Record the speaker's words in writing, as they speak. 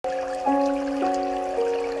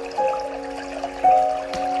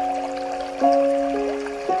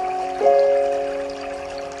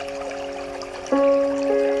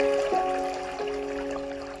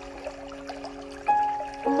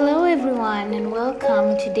and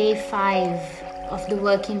welcome to day 5 of the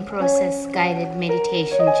Work in Process Guided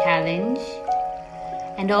Meditation Challenge.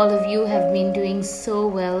 And all of you have been doing so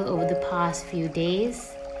well over the past few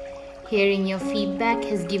days. Hearing your feedback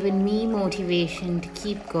has given me motivation to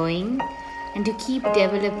keep going and to keep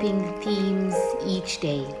developing the themes each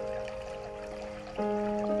day.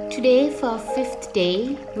 Today, for our 5th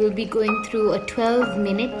day, we'll be going through a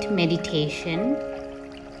 12-minute meditation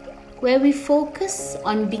where we focus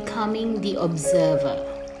on becoming the observer.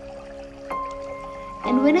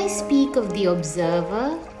 And when I speak of the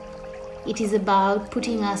observer, it is about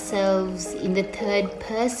putting ourselves in the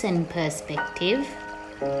third-person perspective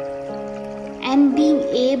and being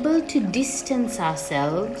able to distance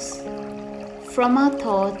ourselves from our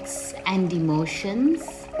thoughts and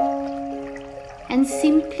emotions, and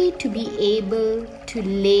simply to be able to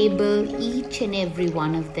label each and every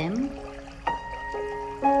one of them.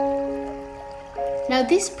 Now,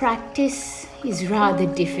 this practice is rather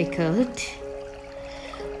difficult,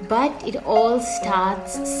 but it all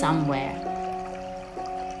starts somewhere.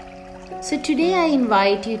 So today I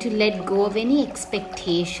invite you to let go of any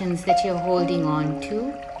expectations that you're holding on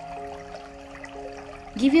to.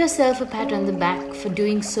 Give yourself a pat on the back for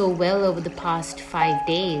doing so well over the past 5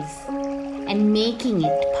 days and making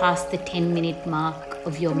it past the 10-minute mark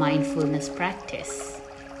of your mindfulness practice.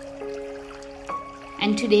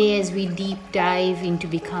 And today, as we deep dive into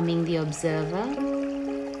becoming the observer,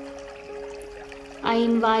 I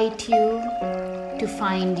invite you to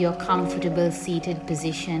find your comfortable seated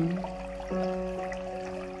position,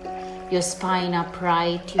 your spine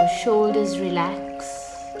upright, your shoulders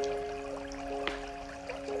relaxed,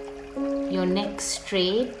 your neck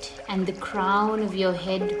straight, and the crown of your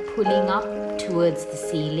head pulling up towards the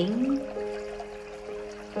ceiling.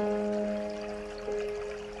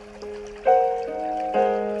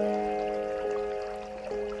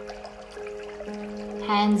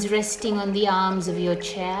 Hands resting on the arms of your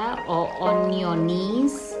chair or on your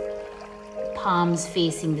knees, palms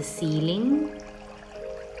facing the ceiling.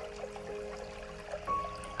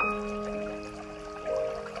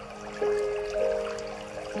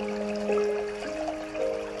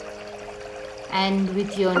 And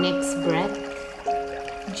with your next breath,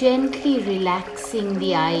 gently relaxing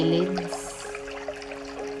the eyelids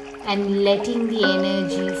and letting the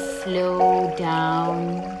energy flow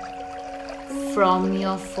down from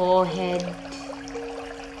your forehead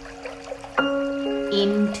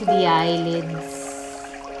into the eyelids,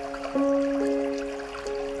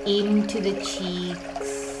 into the cheeks,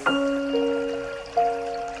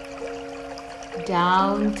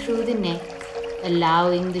 down through the neck,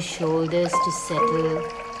 allowing the shoulders to settle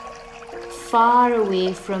far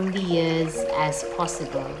away from the ears as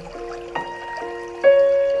possible.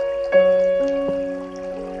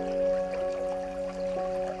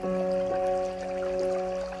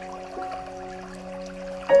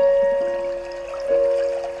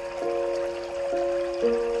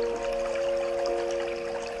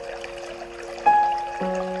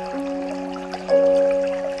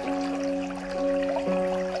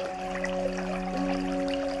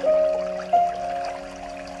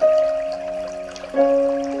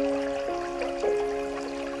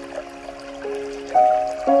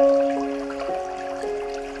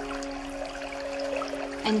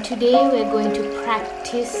 And today we're going to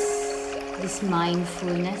practice this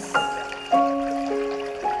mindfulness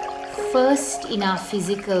first in our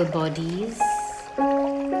physical bodies,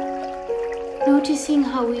 noticing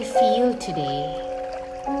how we feel today,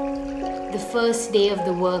 the first day of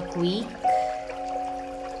the work week,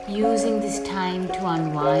 using this time to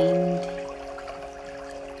unwind.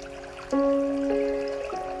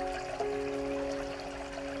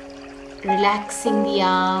 Relaxing the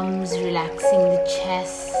arms, relaxing the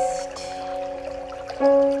chest,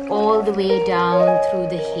 all the way down through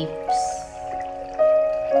the hips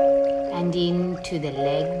and into the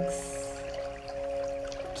legs.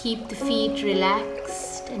 Keep the feet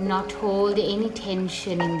relaxed and not hold any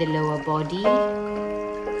tension in the lower body.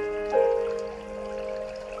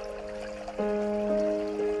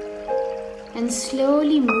 And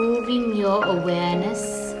slowly moving your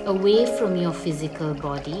awareness away from your physical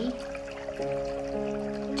body.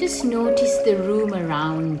 Just notice the room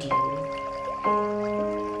around you,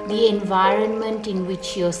 the environment in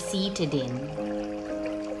which you're seated in.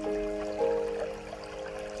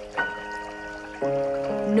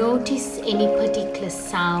 Notice any particular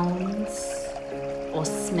sounds or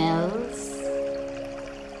smells.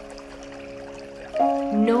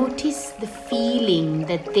 Notice the feeling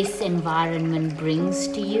that this environment brings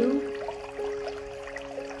to you.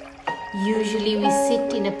 Usually we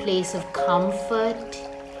sit in a place of comfort,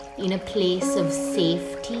 in a place of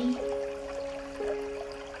safety,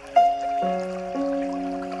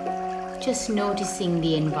 just noticing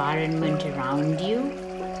the environment around you.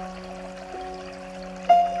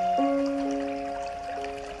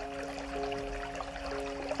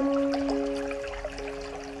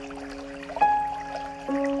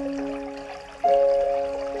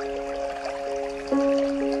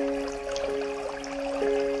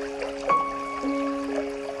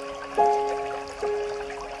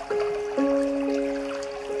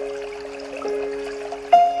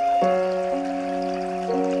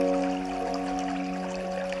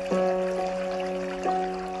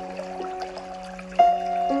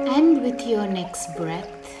 And with your next breath,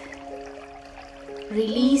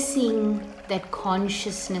 releasing that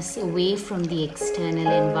consciousness away from the external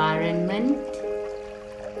environment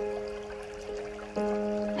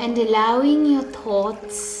and allowing your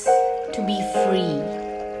thoughts to be free.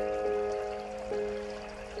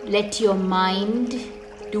 Let your mind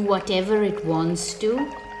do whatever it wants to.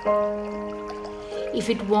 If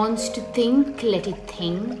it wants to think, let it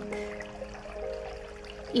think.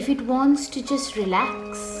 If it wants to just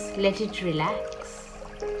relax, let it relax.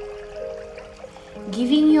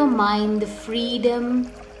 Giving your mind the freedom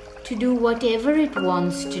to do whatever it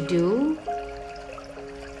wants to do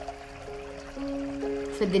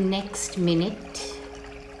for the next minute.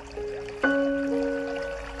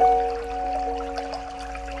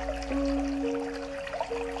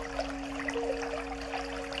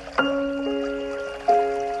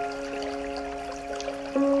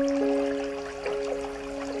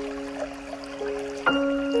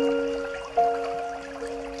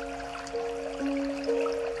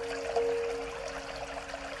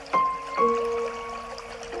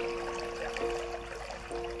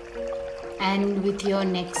 And with your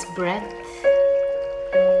next breath,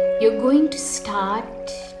 you're going to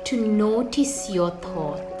start to notice your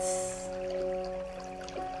thoughts.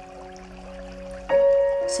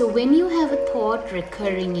 So when you have a thought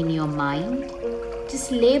recurring in your mind,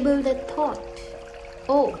 just label that thought.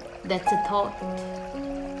 Oh, that's a thought.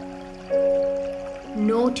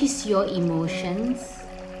 Notice your emotions.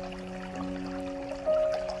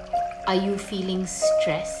 Are you feeling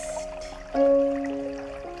stressed?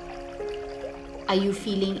 Are you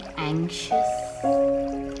feeling anxious?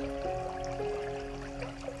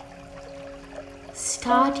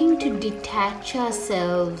 Starting to detach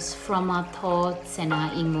ourselves from our thoughts and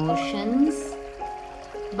our emotions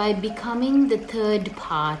by becoming the third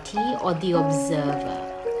party or the observer.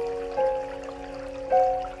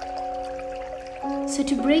 So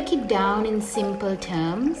to break it down in simple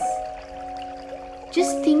terms,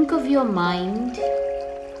 just think of your mind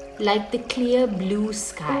like the clear blue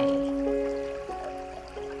sky.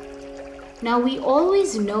 Now we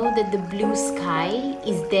always know that the blue sky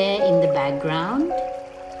is there in the background,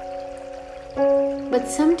 but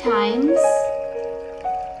sometimes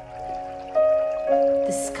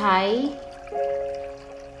the sky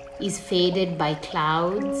is faded by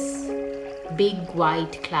clouds, big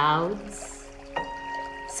white clouds,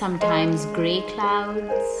 sometimes gray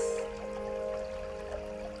clouds,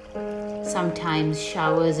 sometimes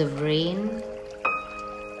showers of rain.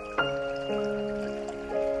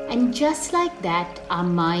 And just like that, our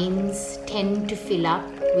minds tend to fill up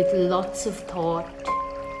with lots of thought,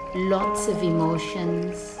 lots of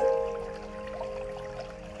emotions.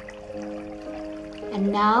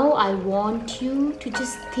 And now I want you to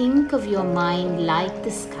just think of your mind like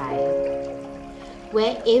the sky,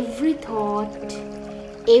 where every thought,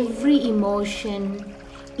 every emotion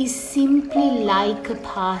is simply like a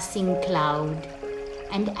passing cloud.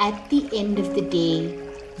 And at the end of the day,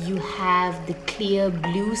 you have the clear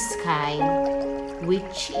blue sky,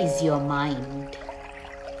 which is your mind.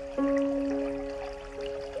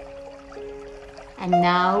 And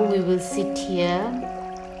now we will sit here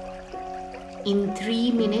in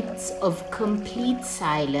 3 minutes of complete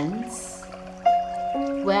silence,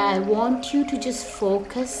 where I want you to just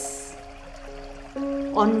focus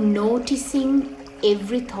on noticing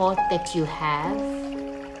every thought that you have,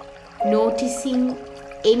 noticing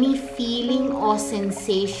any feeling or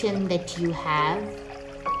sensation that you have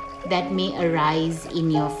that may arise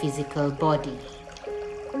in your physical body.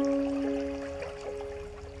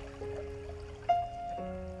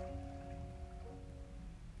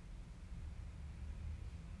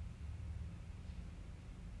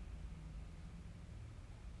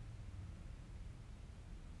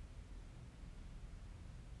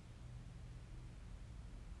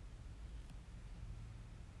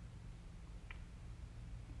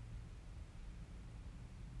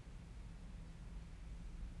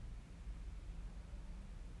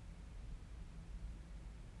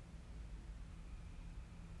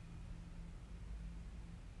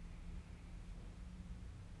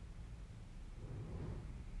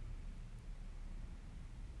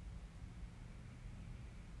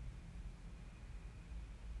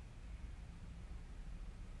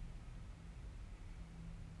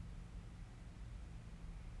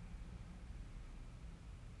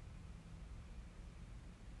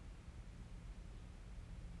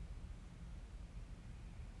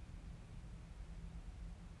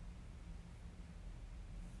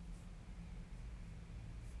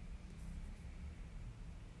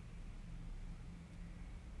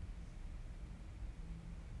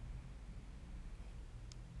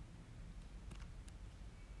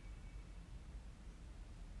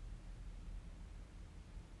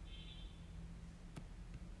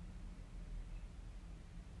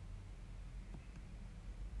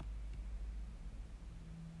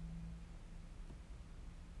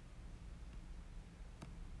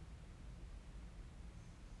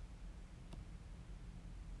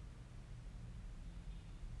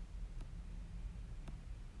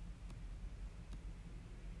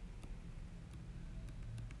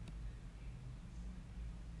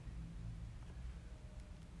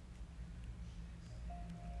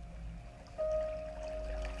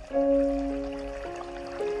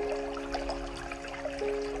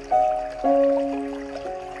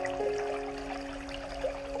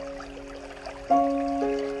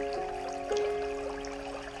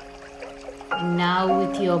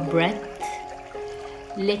 breath,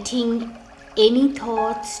 letting any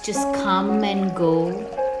thoughts just come and go.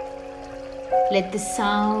 Let the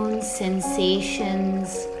sounds,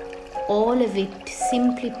 sensations, all of it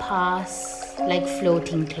simply pass like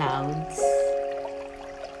floating clouds.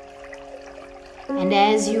 And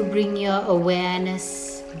as you bring your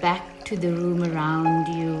awareness back to the room around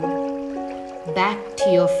you, back to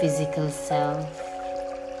your physical self,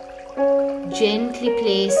 gently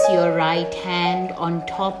place your right hand on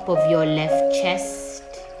top of your left chest,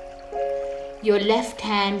 your left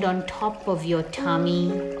hand on top of your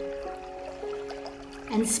tummy,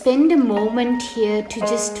 and spend a moment here to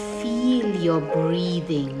just feel your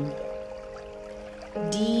breathing,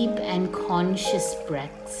 deep and conscious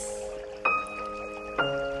breaths.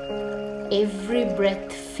 Every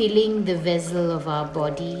breath filling the vessel of our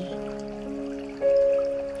body.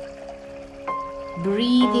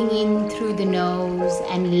 Breathing in through the nose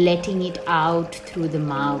and letting it out through the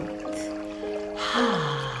mouth.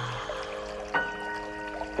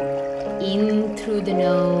 In through the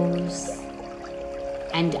nose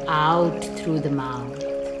and out through the mouth.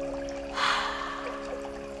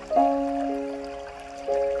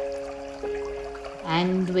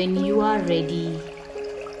 And when you are ready,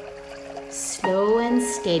 slow and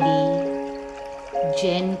steady,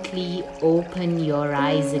 gently open your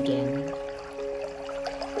eyes again.